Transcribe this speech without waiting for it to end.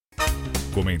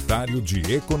Comentário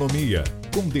de Economia,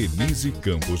 com Denise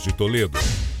Campos de Toledo.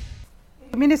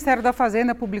 O Ministério da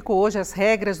Fazenda publicou hoje as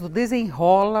regras do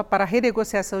Desenrola para a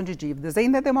renegociação de dívidas.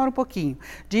 Ainda demora um pouquinho.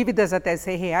 Dívidas até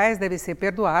R$100 devem ser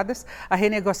perdoadas. A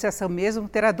renegociação mesmo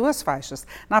terá duas faixas.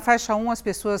 Na faixa 1, as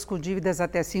pessoas com dívidas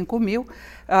até 5 mil,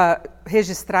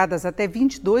 registradas até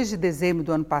 22 de dezembro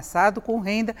do ano passado, com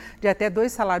renda de até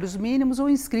 2 salários mínimos ou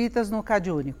inscritas no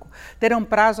CadÚnico. Terão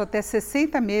prazo até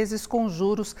 60 meses com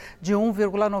juros de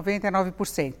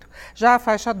 1,99%. Já a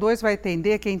faixa 2 vai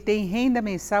atender quem tem renda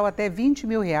mensal até R$20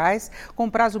 mil, com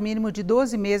prazo mínimo de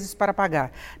 12 meses para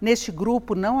pagar. Neste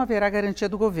grupo não haverá garantia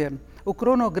do governo. O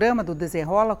cronograma do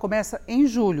Desenrola começa em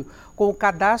julho, com o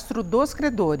cadastro dos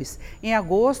credores. Em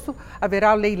agosto,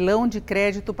 haverá o leilão de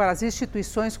crédito para as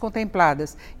instituições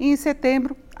contempladas. E em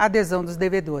setembro, a adesão dos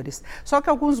devedores. Só que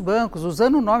alguns bancos,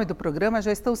 usando o nome do programa,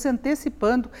 já estão se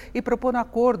antecipando e propondo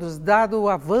acordos, dado o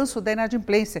avanço da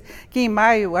inadimplência, que em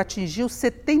maio atingiu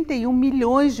 71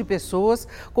 milhões de pessoas,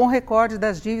 com recorde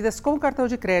das dívidas com cartão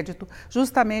de crédito,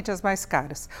 justamente as mais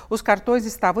caras. Os cartões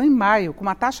estavam em maio com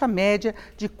uma taxa média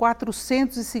de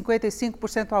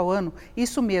 455% ao ano,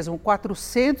 isso mesmo,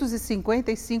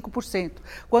 455%,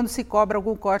 quando se cobra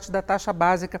algum corte da taxa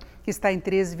básica, que está em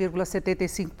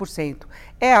 13,75%.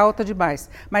 É alta demais,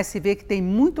 mas se vê que tem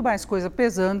muito mais coisa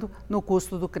pesando no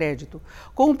custo do crédito.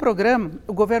 Com o programa,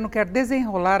 o governo quer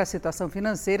desenrolar a situação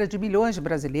financeira de milhões de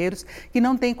brasileiros que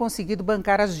não têm conseguido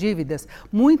bancar as dívidas,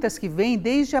 muitas que vêm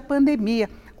desde a pandemia,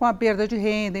 com a perda de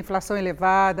renda, inflação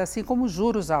elevada, assim como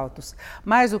juros altos.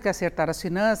 Mais do que acertar as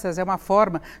finanças, é uma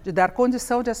forma de dar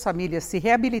condição de as famílias se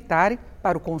reabilitarem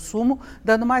para o consumo,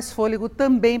 dando mais fôlego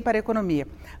também para a economia.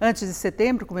 Antes de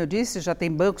setembro, como eu disse, já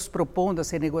tem bancos propondo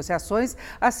as renegociações,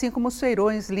 assim como os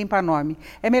feirões limpa-nome.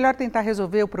 É melhor tentar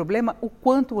resolver o problema o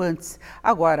quanto antes.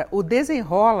 Agora, o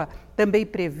Desenrola também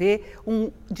prevê um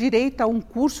direito a um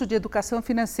curso de educação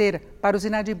financeira para os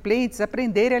inadimplentes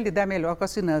aprenderem a lidar melhor com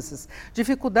as finanças.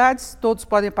 Dificuldades todos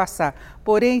podem passar,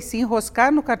 porém, se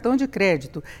enroscar no cartão de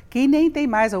crédito, que nem tem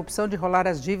mais a opção de rolar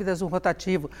as dívidas no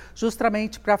rotativo,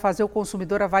 justamente para fazer o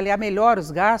consumidor avaliar melhor os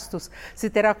gastos, se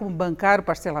terá como bancar o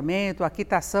parcelamento, a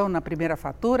quitação na primeira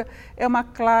fatura, é uma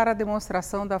clara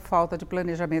demonstração da falta de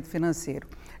planejamento financeiro.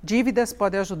 Dívidas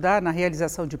podem ajudar na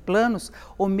realização de planos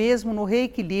ou mesmo no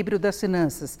reequilíbrio das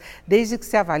finanças, desde que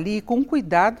se avalie com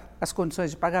cuidado as condições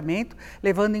de pagamento,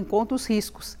 levando em conta os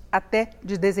riscos, até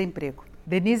de desemprego.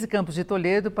 Denise Campos de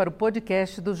Toledo para o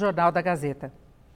podcast do Jornal da Gazeta.